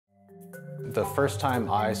The first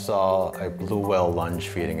time I saw a blue whale lunge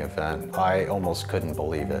feeding event, I almost couldn't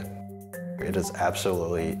believe it. It is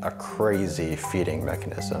absolutely a crazy feeding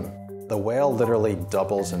mechanism. The whale literally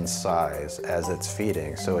doubles in size as it's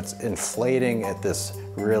feeding, so it's inflating at this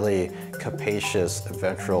really capacious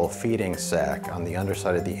ventral feeding sac on the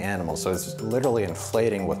underside of the animal, so it's literally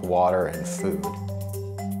inflating with water and food.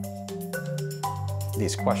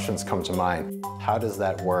 These questions come to mind. How does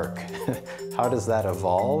that work? How does that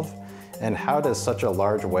evolve? And how does such a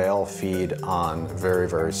large whale feed on very,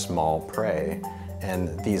 very small prey?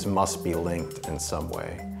 And these must be linked in some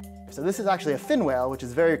way. So this is actually a fin whale, which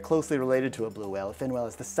is very closely related to a blue whale. A fin whale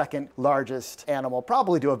is the second largest animal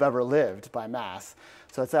probably to have ever lived by mass.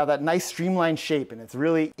 So it's that nice streamlined shape, and it's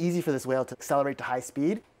really easy for this whale to accelerate to high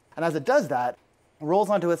speed. And as it does that, it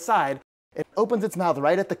rolls onto its side, it opens its mouth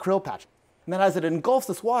right at the krill patch. And then as it engulfs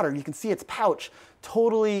this water, you can see its pouch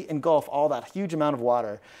totally engulf all that huge amount of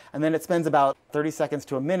water. And then it spends about 30 seconds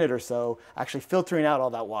to a minute or so actually filtering out all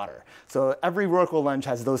that water. So every rorqual lunge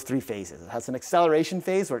has those three phases. It has an acceleration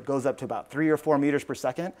phase where it goes up to about 3 or 4 meters per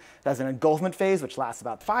second. It has an engulfment phase, which lasts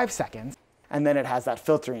about 5 seconds. And then it has that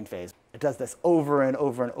filtering phase. It does this over and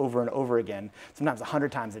over and over and over again, sometimes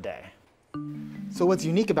 100 times a day. So what's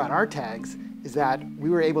unique about our tags is that we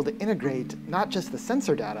were able to integrate not just the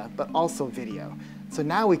sensor data, but also video. So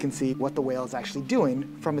now we can see what the whale is actually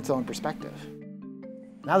doing from its own perspective.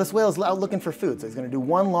 Now this whale is out looking for food, so he's going to do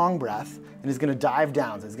one long breath, and he's going to dive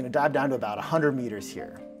down. So he's going to dive down to about 100 meters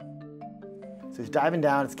here. So he's diving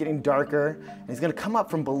down, it's getting darker, and he's going to come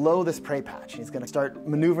up from below this prey patch. He's going to start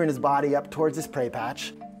maneuvering his body up towards this prey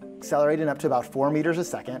patch, accelerating up to about 4 meters a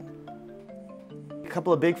second. A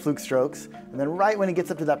couple of big fluke strokes, and then right when he gets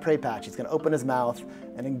up to that prey patch, he's going to open his mouth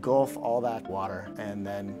and engulf all that water, and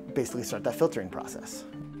then basically start that filtering process.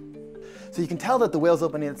 So you can tell that the whale's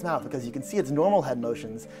opening its mouth because you can see its normal head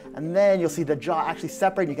motions, and then you'll see the jaw actually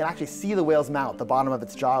separate, and you can actually see the whale's mouth, the bottom of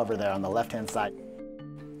its jaw over there on the left-hand side.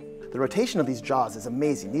 The rotation of these jaws is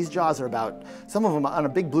amazing. These jaws are about, some of them on a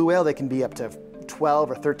big blue whale, they can be up to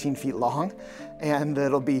 12 or 13 feet long, and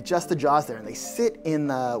it'll be just the jaws there, and they sit in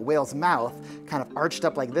the whale's mouth, kind of arched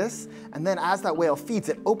up like this, and then as that whale feeds,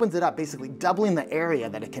 it opens it up, basically doubling the area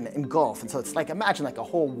that it can engulf. And so it's like, imagine like a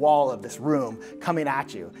whole wall of this room coming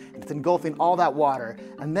at you, and it's engulfing all that water,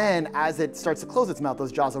 and then as it starts to close its mouth,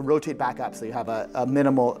 those jaws will rotate back up, so you have a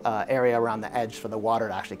minimal area around the edge for the water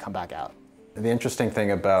to actually come back out. The interesting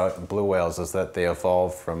thing about blue whales is that they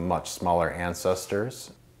evolved from much smaller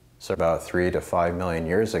ancestors. So about 3 to 5 million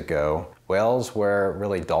years ago, whales were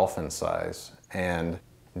really dolphin-sized, and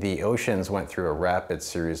the oceans went through a rapid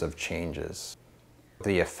series of changes.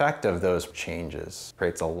 The effect of those changes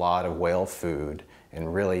creates a lot of whale food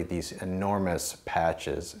and really these enormous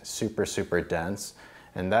patches, super, super dense,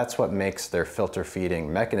 and that's what makes their filter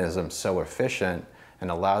feeding mechanism so efficient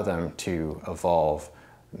and allow them to evolve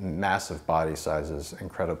massive body sizes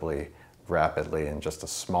incredibly rapidly in just a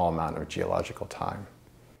small amount of geological time.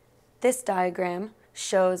 This diagram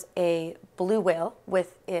shows a blue whale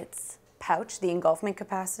with its pouch, the engulfment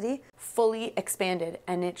capacity, fully expanded,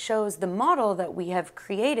 and it shows the model that we have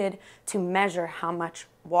created to measure how much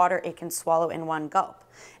water it can swallow in one gulp.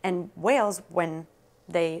 And whales, when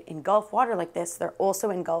they engulf water like this, they're also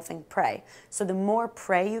engulfing prey. So the more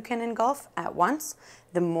prey you can engulf at once,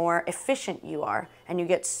 the more efficient you are, and you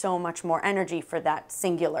get so much more energy for that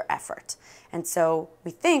singular effort. And so we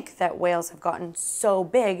think that whales have gotten so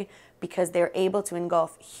big because they're able to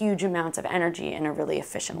engulf huge amounts of energy in a really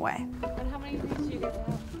efficient way. And how many groups do you guys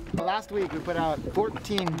have? Last week we put out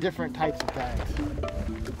 14 different types of tags.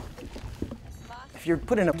 If you're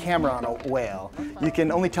putting a camera on a whale, you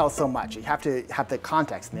can only tell so much. You have to have the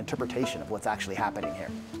context and the interpretation of what's actually happening here.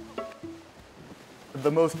 The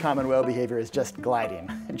most common whale behavior is just gliding,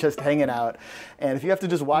 just hanging out. And if you have to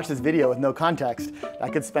just watch this video with no context, I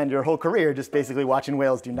could spend your whole career just basically watching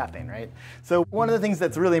whales do nothing, right? So one of the things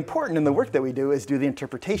that's really important in the work that we do is do the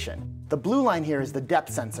interpretation. The blue line here is the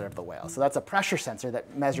depth sensor of the whale. So that's a pressure sensor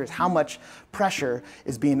that measures how much pressure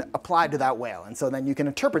is being applied to that whale. And so then you can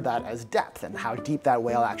interpret that as depth and how deep that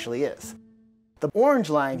whale actually is. The orange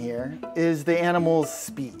line here is the animal's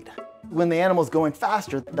speed. When the animal's going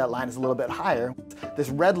faster, that line is a little bit higher. This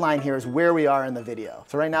red line here is where we are in the video.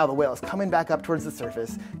 So right now the whale is coming back up towards the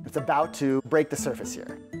surface. It's about to break the surface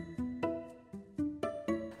here.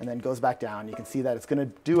 And then goes back down. You can see that it's going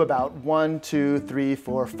to do about 1, 2, 3,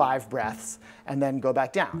 4, 5 breaths, and then go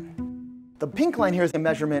back down. The pink line here is a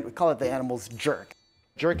measurement, we call it the animal's jerk.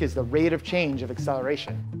 Jerk is the rate of change of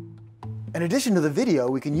acceleration. In addition to the video,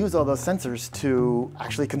 we can use all those sensors to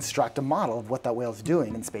actually construct a model of what that whale's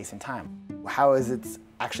doing in space and time. How is it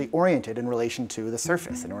actually oriented in relation to the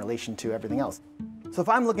surface and in relation to everything else? So if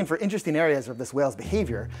I'm looking for interesting areas of this whale's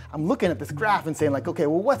behavior, I'm looking at this graph and saying like, okay,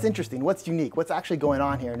 well, what's interesting? What's unique? What's actually going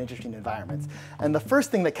on here in interesting environments? And the first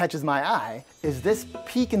thing that catches my eye is this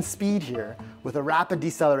peak in speed here with a rapid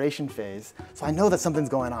deceleration phase. So I know that something's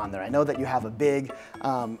going on there. I know that you have a big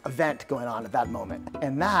event going on at that moment.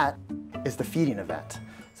 And that is the feeding event.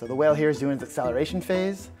 So the whale here is doing its acceleration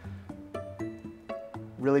phase,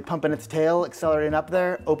 really pumping its tail, accelerating up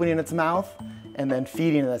there, opening its mouth, and then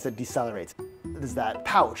feeding it as it decelerates. There's that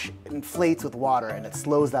pouch, it inflates with water and it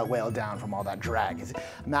slows that whale down from all that drag.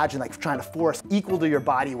 Imagine like trying to force equal to your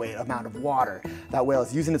body weight amount of water. That whale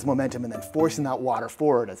is using its momentum and then forcing that water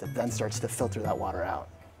forward as it then starts to filter that water out.